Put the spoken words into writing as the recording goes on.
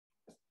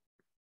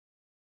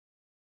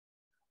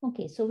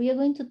Okay, so we are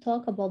going to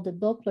talk about the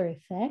Doppler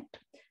effect.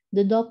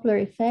 The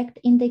Doppler effect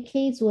in the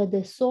case where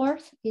the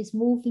source is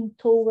moving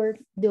toward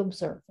the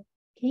observer.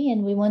 Okay,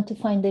 and we want to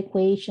find the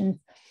equation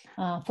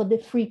for the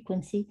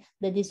frequency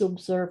that this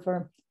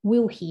observer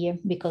will hear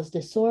because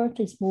the source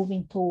is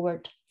moving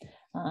toward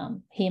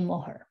him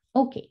or her.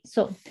 Okay,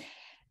 so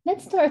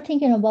let's start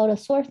thinking about a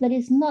source that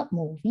is not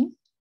moving.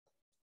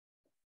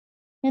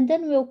 And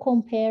then we'll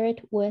compare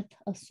it with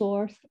a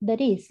source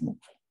that is moving.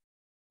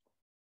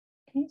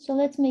 Okay, so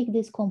let's make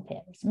this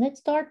comparison. Let's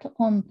start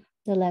on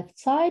the left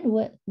side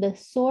with the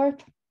source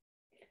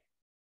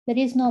that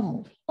is not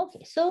moving.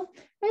 Okay, so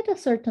at a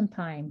certain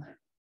time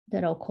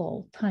that I'll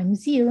call time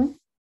 0,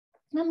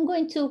 I'm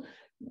going to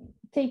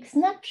take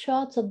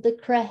snapshots of the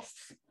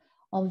crests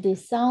of the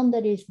sound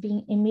that is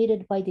being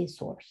emitted by this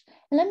source.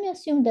 And let me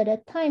assume that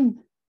at time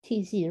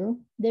t0,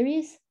 there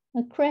is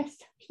a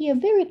crest here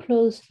very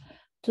close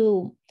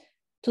to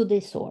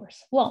this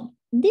source. Well,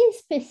 this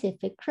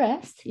specific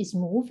crest is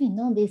moving,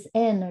 this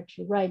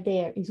energy right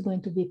there is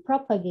going to be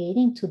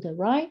propagating to the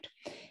right.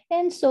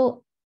 And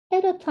so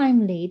at a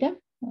time later,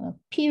 a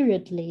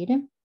period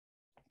later,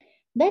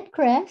 that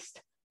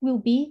crest will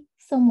be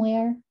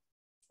somewhere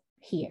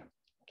here,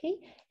 okay?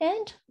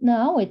 And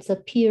now it's a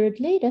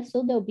period later,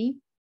 so there'll be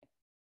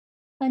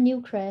a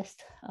new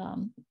crest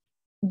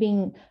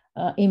being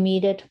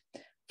emitted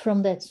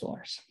from that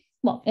source.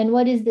 Well, and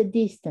what is the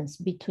distance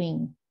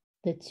between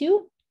the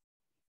two?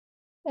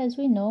 As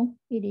we know,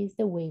 it is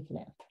the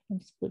wavelength.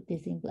 Let's put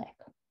this in black.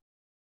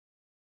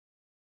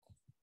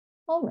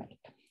 All right,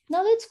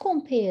 now let's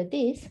compare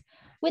this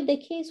with the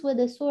case where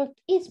the source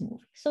is moving.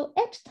 So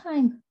at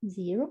time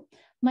 0,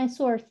 my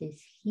source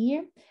is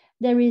here.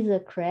 There is a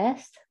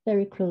crest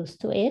very close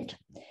to it.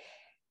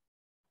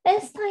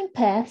 As time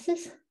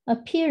passes, a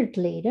period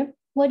later,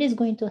 what is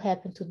going to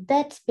happen to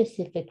that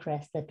specific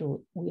crest that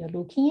we are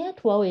looking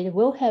at? Well, it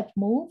will have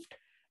moved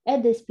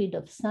at the speed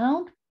of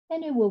sound,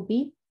 and it will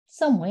be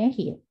somewhere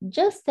here,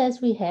 just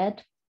as we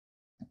had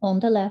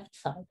on the left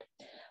side.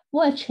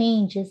 What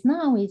changes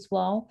now is,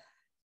 well,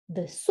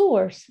 the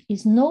source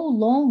is no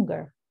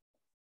longer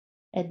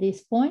at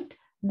this point,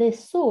 the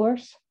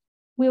source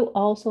will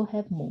also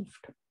have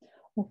moved,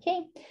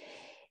 okay?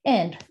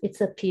 And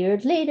it's a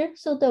period later,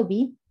 so there'll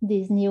be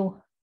this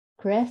new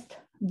crest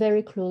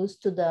very close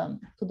to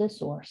the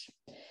source.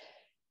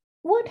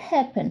 What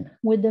happened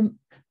with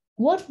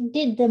what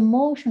did the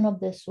motion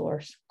of the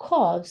source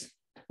cause?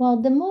 Well,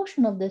 the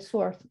motion of the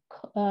source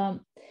now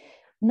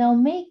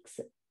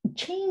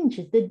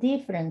changes the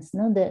difference,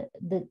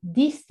 the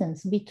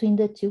distance between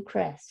the two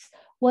crests.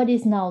 What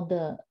is now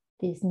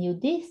this new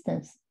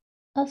distance?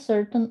 A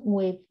certain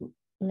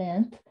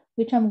wavelength,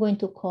 which I'm going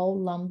to call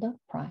lambda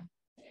prime.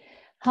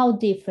 How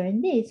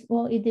different it is?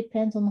 Well, it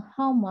depends on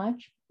how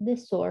much the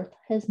source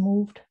has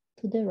moved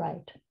to the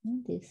right,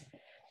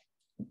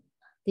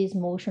 this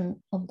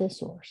motion of the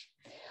source.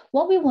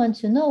 What we want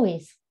to know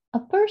is a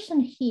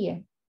person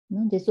here,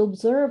 this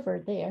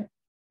observer there,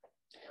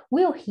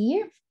 will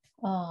hear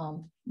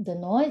the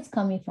noise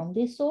coming from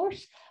this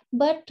source,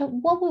 but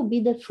what will be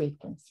the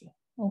frequency,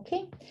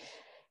 okay?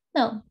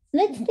 Now,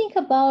 let's think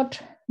about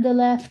the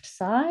left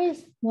side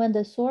when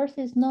the source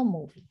is not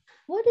moving.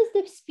 What is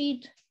the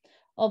speed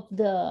of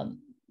the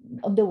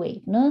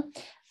wave? No?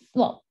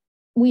 Well,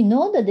 we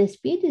know that the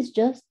speed is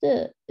just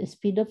the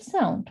speed of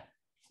sound.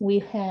 We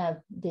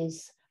have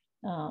this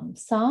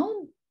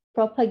sound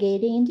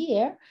propagating in the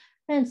air,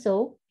 and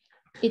so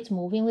it's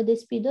moving with the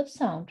speed of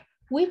sound,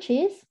 which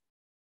is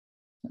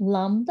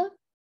lambda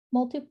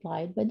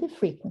multiplied by the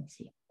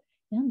frequency.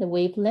 Yeah, the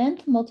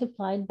wavelength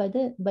multiplied by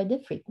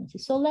the frequency.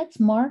 So let's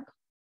mark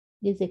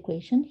this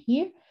equation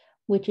here,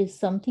 which is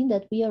something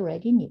that we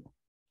already knew.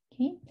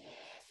 Okay.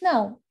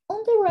 Now,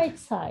 on the right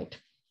side,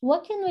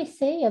 what can we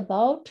say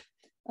about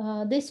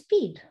the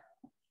speed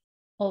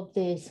of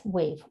this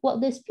wave? Well,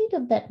 the speed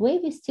of that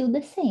wave is still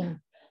the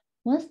same.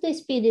 Once the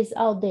speed is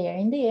out there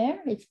in the air,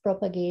 it's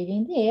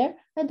propagating in the air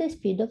at the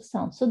speed of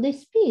sound. So the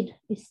speed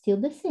is still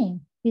the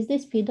same, is the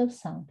speed of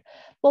sound.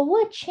 But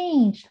what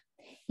changed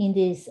in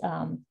this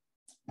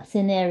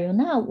scenario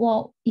now?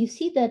 Well, you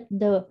see that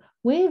the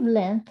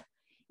wavelength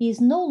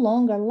is no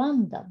longer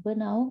lambda, but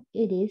now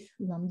it is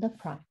lambda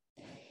prime.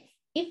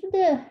 If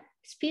the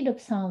speed of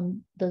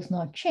sound does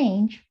not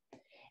change,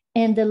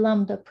 and the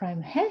lambda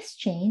prime has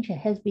changed, it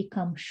has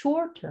become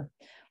shorter,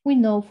 we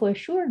know for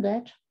sure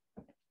that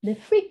the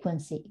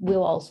frequency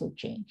will also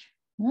change.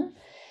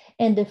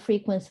 And the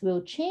frequency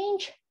will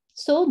change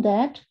so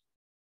that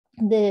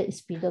the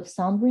speed of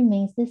sound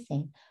remains the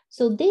same.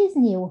 So this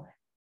new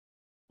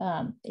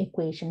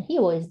equation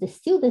here is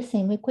still the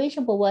same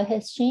equation, but what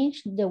has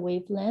changed? The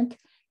wavelength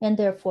and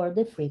therefore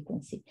the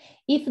frequency.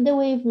 If the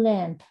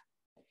wavelength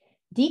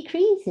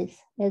decreases,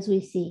 as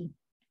we see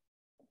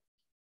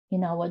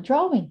in our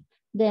drawing,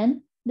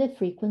 then the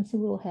frequency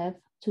will have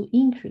to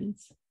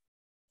increase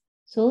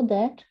so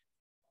that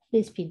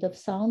the speed of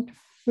sound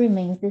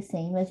remains the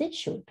same as it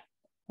should,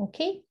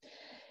 okay?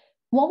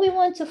 what we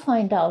want to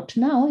find out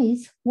now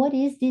is what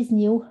is this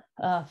new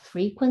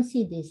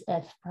frequency, this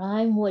f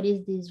prime, what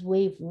is this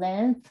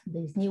wavelength,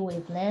 this new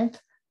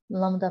wavelength,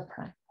 lambda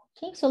prime.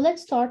 Okay, so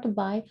let's start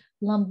by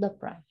lambda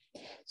prime.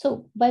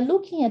 So by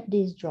looking at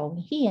this drawing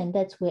here, and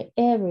that's where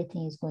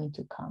everything is going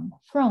to come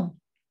from,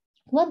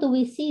 what do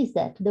we see is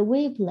that the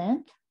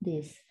wavelength,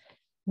 this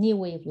new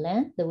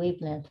wavelength, the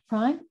wavelength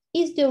prime,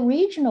 is the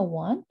original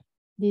one,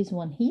 this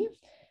one here,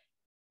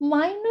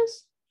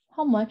 minus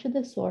how much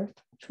the source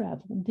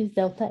traveled, this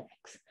delta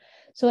x.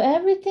 So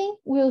everything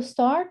will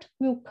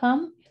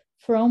come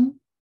from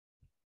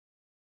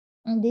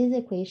this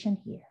equation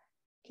here,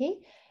 okay?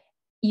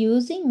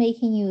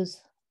 Making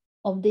use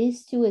of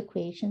these two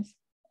equations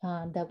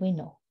that we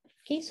know.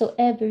 Okay, so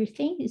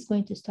everything is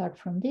going to start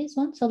from this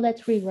one. So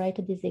let's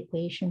rewrite this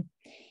equation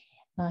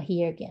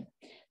here again.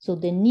 So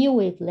the new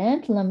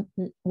wavelength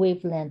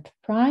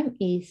prime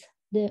is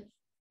the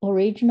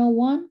original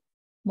one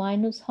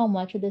minus how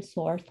much the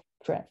source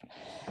traveled.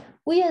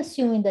 We are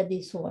assuming that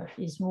this source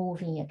is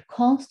moving at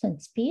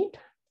constant speed,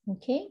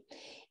 okay?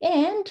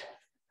 And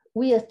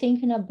we are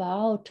thinking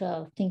about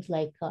things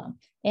like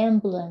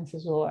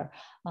ambulances or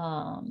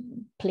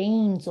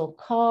planes or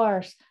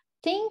cars,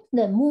 things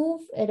that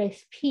move at a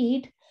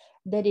speed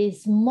that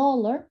is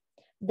smaller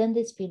than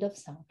the speed of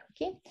sound,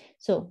 okay?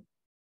 So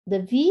the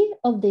V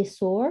of the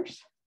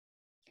source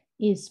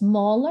is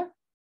smaller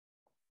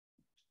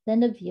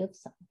than the V of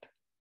sound,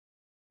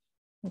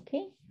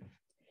 okay?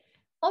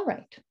 All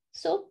right,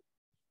 so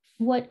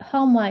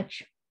how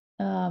much,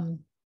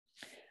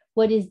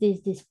 what is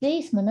this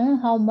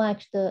displacement? How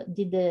much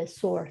did the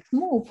source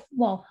move?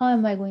 Well, how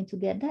am I going to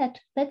get that?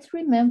 Let's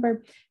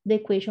remember the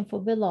equation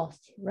for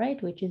velocity,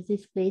 right? Which is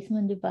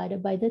displacement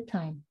divided by the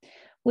time.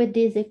 With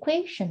this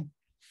equation,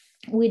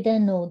 we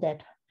then know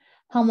that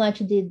how much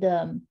did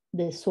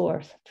the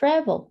source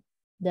travel?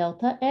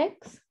 Delta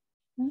x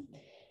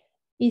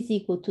is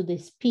equal to the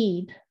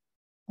speed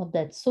of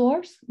that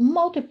source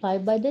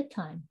multiplied by the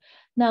time.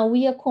 Now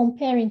we are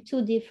comparing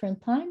two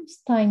different times,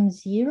 time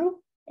 0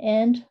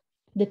 and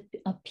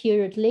a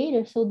period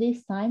later, so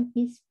this time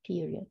is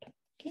period,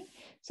 okay?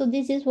 So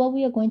this is what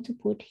we are going to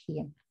put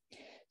here.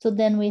 So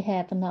then we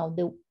have now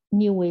the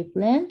new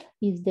wavelength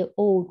is the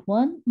old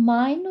one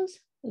minus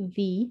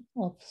V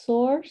of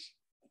source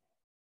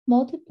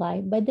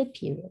multiplied by the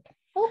period.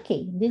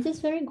 Okay, this is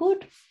very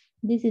good.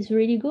 This is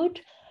really good.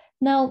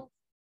 Now,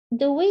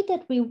 the way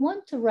that we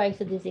want to write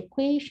this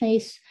equation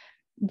is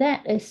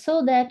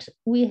so that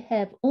we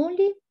have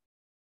only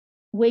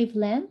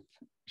wavelength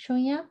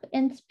showing up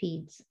and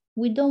speeds.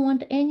 We don't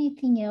want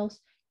anything else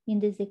in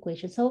this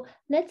equation. So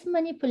let's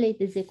manipulate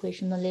this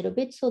equation a little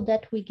bit so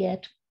that we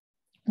get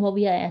what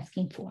we are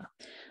asking for.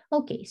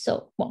 Okay,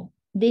 so well,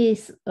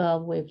 this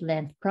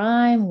wavelength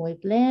prime,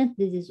 wavelength,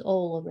 this is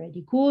all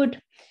already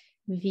good.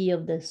 V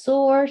of the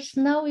source.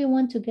 Now we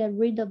want to get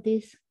rid of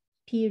this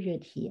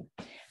period here.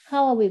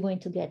 How are we going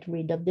to get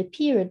rid of the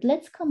period?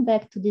 Let's come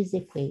back to these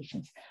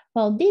equations.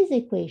 Well, this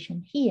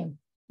equation here,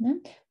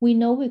 we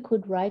know we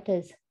could write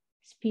as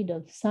speed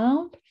of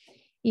sound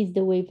is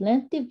the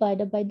wavelength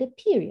divided by the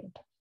period.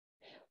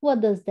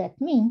 What does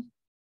that mean?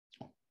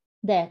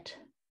 That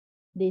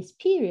this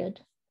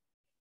period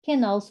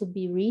can also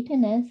be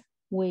written as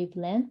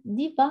wavelength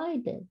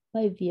divided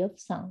by V of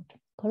sound,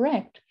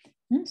 correct?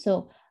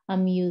 So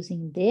I'm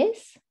using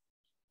this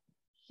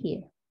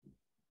here.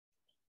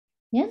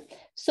 Yeah,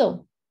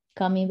 so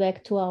coming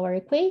back to our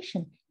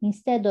equation,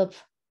 instead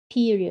of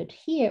period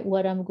here,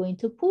 what I'm going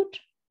to put,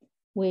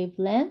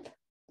 wavelength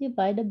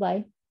divided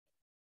by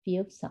V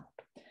of sound.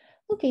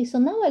 Okay, so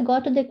now I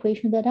got to the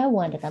equation that I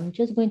wanted. I'm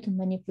just going to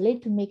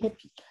manipulate to make it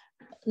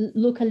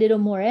look a little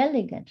more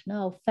elegant.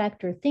 Now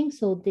factor things,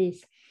 so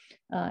this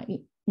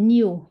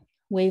new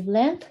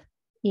wavelength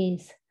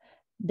is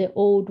the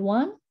old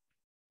one,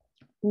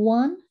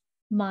 1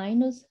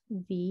 minus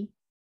V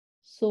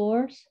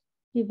source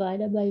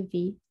divided by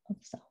V of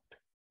sound.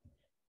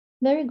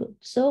 Very good.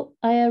 So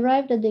I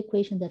arrived at the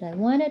equation that I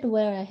wanted,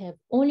 where I have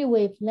only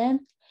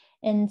wavelength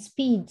and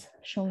speeds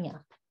showing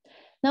up.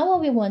 Now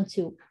what we want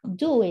to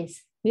do is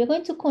we are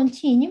going to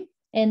continue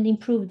and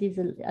improve this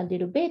a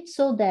little bit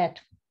so that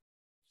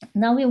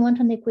now we want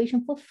an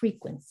equation for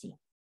frequency.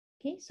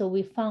 Okay, so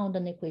we found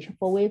an equation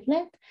for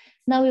wavelength.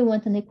 Now we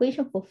want an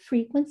equation for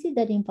frequency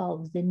that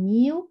involves the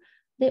new,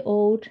 the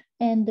old,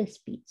 and the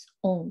speeds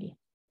only.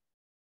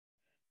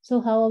 So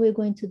how are we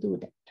going to do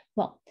that?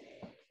 Well,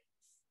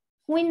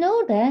 we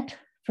know that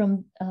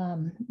from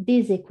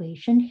this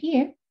equation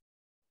here,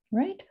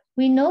 right?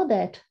 We know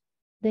that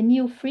the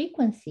new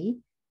frequency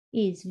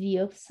is V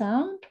of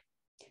sound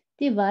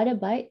divided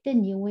by the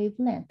new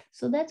wavelength.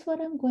 So that's what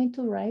I'm going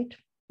to write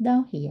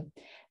down here.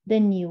 The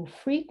new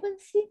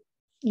frequency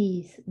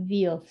is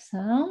V of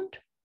sound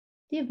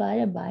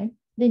divided by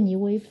the new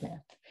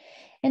wavelength.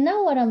 And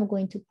now what I'm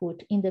going to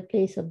put in the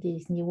place of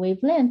this new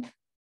wavelength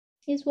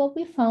is what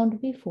we found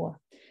before.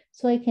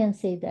 So I can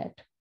say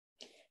that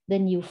the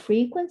new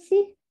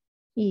frequency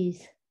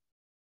is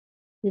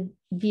the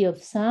V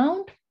of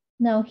sound.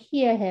 Now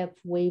here I have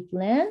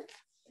wavelength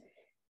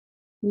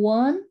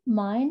 1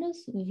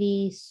 minus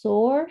V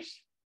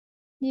source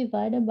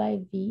divided by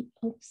V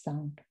of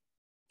sound.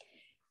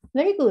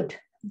 Very good,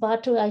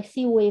 but I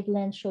see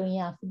wavelength showing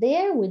up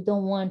there. We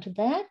don't want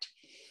that.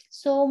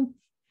 So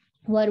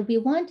what we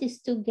want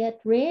is to get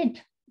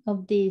rid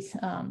of this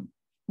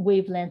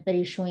wavelength that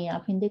is showing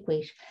up in the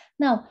equation.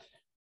 Now,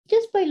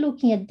 just by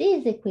looking at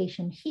this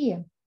equation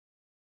here,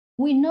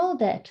 we know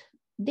that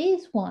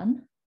this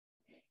one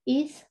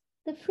is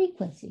the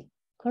frequency,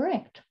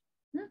 correct?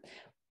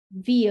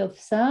 V of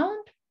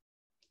sound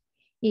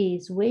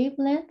is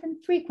wavelength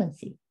and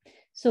frequency.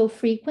 So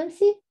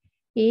frequency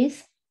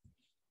is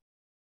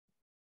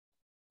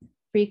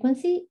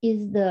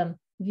the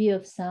V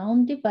of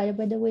sound divided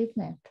by the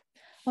wavelength.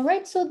 All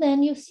right, so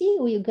then you see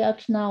we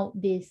got now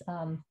this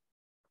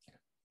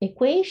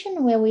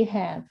equation where we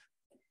have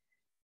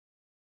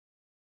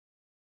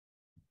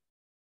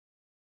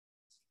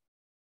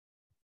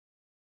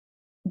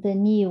the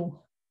new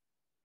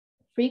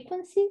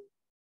frequency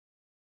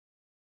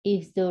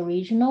is the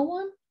original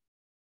one,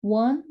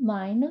 1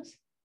 minus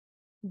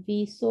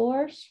V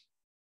source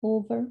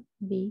over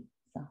V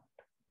sound.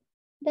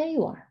 There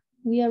you are.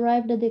 We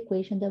arrived at the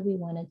equation that we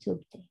wanted to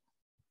obtain.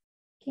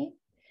 Okay,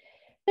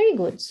 very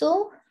good.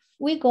 So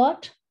we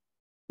got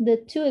the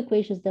two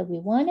equations that we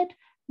wanted.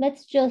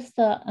 Let's just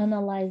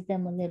analyze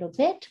them a little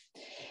bit.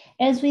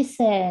 As we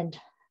said,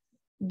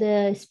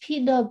 the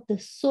speed of the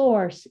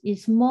source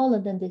is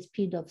smaller than the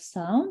speed of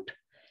sound.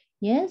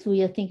 Yes,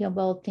 we are thinking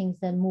about things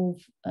that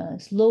move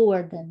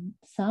slower than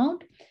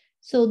sound.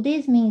 So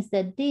this means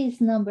that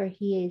this number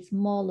here is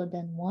smaller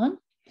than 1.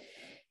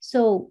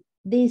 So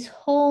this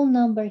whole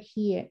number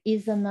here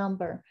is a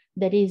number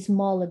that is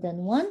smaller than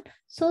 1.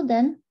 So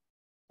then,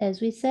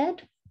 as we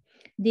said,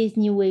 this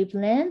new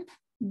wavelength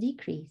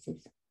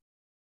decreases.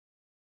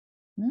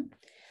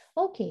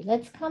 Okay,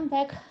 let's come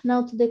back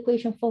now to the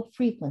equation for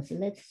frequency.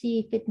 Let's see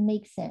if it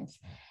makes sense.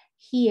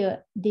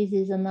 Here, this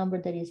is a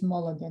number that is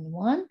smaller than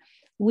 1.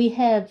 We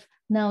have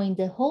now in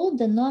the whole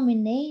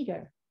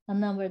denominator a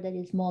number that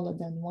is smaller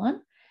than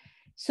 1.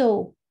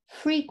 So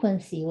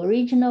frequency,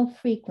 original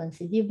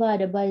frequency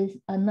divided by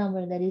a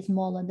number that is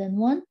smaller than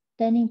 1,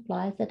 then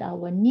implies that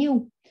our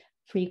new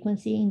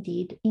frequency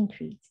indeed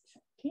increases.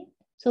 Okay,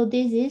 so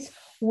this is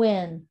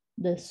when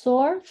the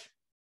source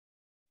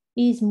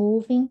is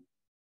moving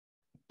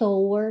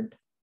toward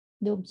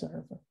the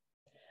observer.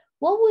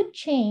 What would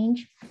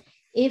change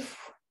if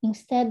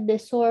instead the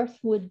source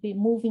would be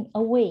moving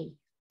away?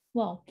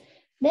 Well,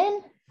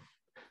 then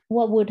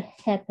what would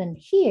happen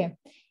here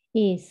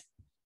is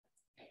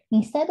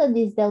instead of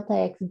this delta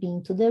x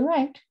being to the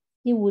right,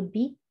 it would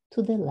be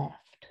to the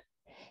left.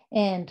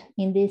 And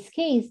in this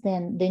case,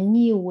 then the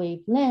new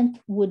wavelength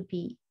would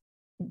be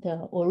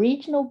the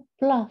original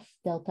plus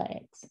delta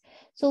x.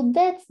 So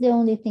that's the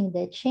only thing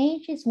that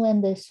changes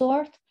when the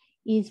source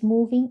is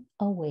moving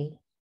away.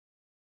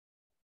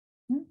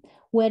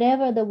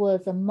 Wherever there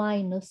was a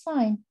minus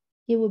sign,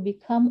 it will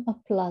become a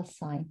plus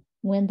sign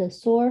when the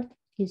source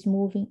is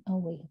moving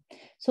away.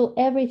 So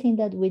everything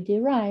that we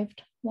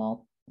derived,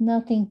 well,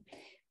 nothing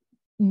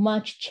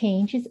much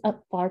changes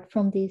apart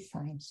from this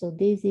sign. So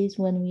this is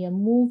when we are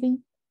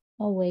moving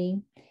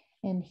away.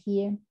 And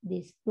here,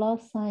 this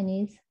plus sign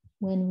is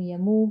when we are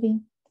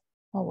moving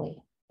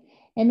away.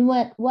 And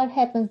what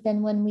happens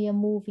then when we are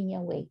moving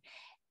away?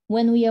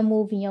 When we are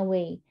moving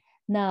away,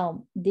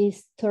 now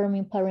this term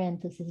in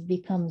parentheses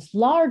becomes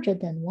larger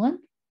than 1.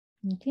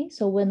 Okay,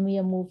 so when we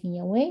are moving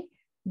away,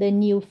 the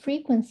new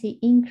frequency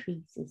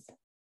increases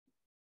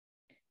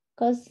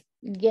because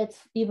it gets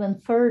even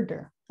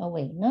further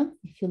away. No?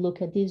 If you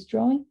look at this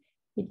drawing,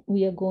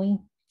 we are going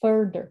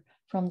further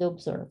from the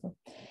observer.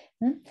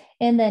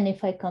 And then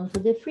if I come to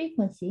the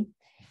frequency,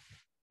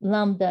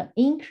 lambda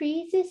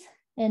increases.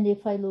 And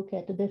if I look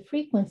at the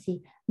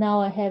frequency,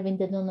 now I have in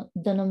the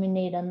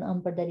denominator a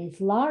number that is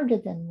larger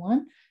than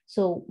 1.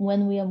 So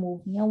when we are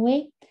moving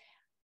away,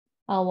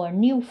 our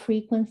new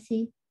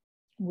frequency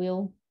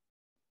will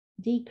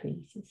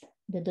decrease.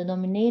 The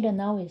denominator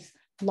now is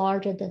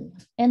larger than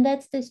 1. And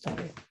that's the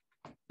story.